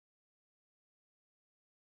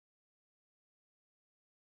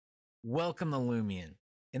Welcome to Lumion.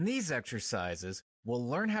 In these exercises, we'll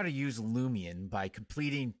learn how to use Lumion by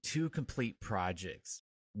completing two complete projects.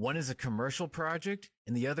 One is a commercial project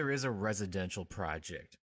and the other is a residential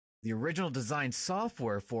project. The original design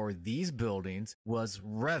software for these buildings was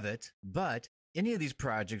Revit, but any of these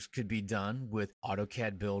projects could be done with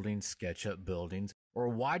AutoCAD buildings, SketchUp buildings, or a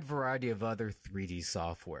wide variety of other 3D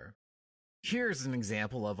software. Here's an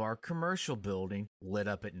example of our commercial building lit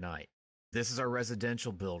up at night. This is our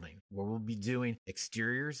residential building, where we'll be doing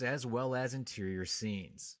exteriors as well as interior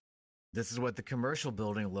scenes. This is what the commercial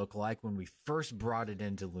building looked like when we first brought it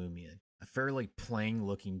into Lumion, a fairly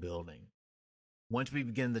plain-looking building. Once we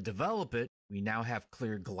begin to develop it, we now have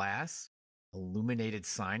clear glass, illuminated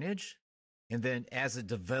signage, and then as it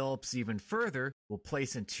develops even further, we'll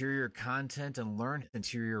place interior content and learn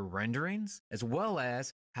interior renderings, as well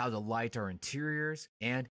as how to light our interiors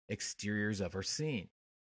and exteriors of our scene.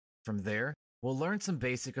 From there, we'll learn some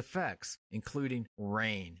basic effects, including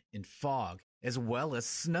rain and fog, as well as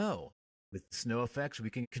snow. With snow effects,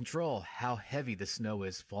 we can control how heavy the snow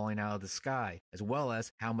is falling out of the sky, as well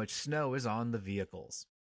as how much snow is on the vehicles.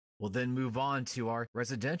 We'll then move on to our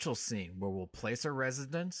residential scene, where we'll place our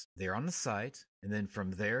residents there on the site, and then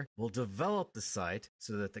from there, we'll develop the site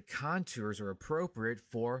so that the contours are appropriate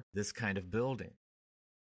for this kind of building.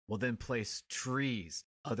 We'll then place trees,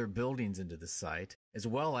 other buildings into the site, as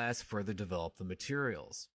well as further develop the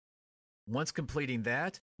materials. Once completing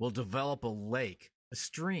that, we'll develop a lake, a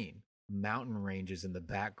stream, mountain ranges in the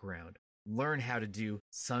background, learn how to do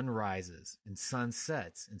sunrises and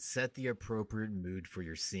sunsets, and set the appropriate mood for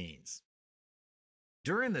your scenes.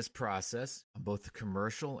 During this process, on both the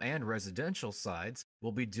commercial and residential sides,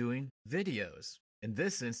 we'll be doing videos. In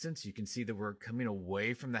this instance, you can see that we're coming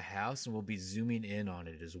away from the house and we'll be zooming in on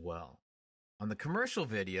it as well. On the commercial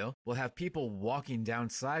video, we'll have people walking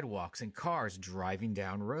down sidewalks and cars driving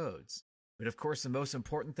down roads. But of course, the most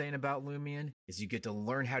important thing about Lumion is you get to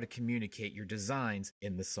learn how to communicate your designs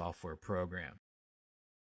in the software program.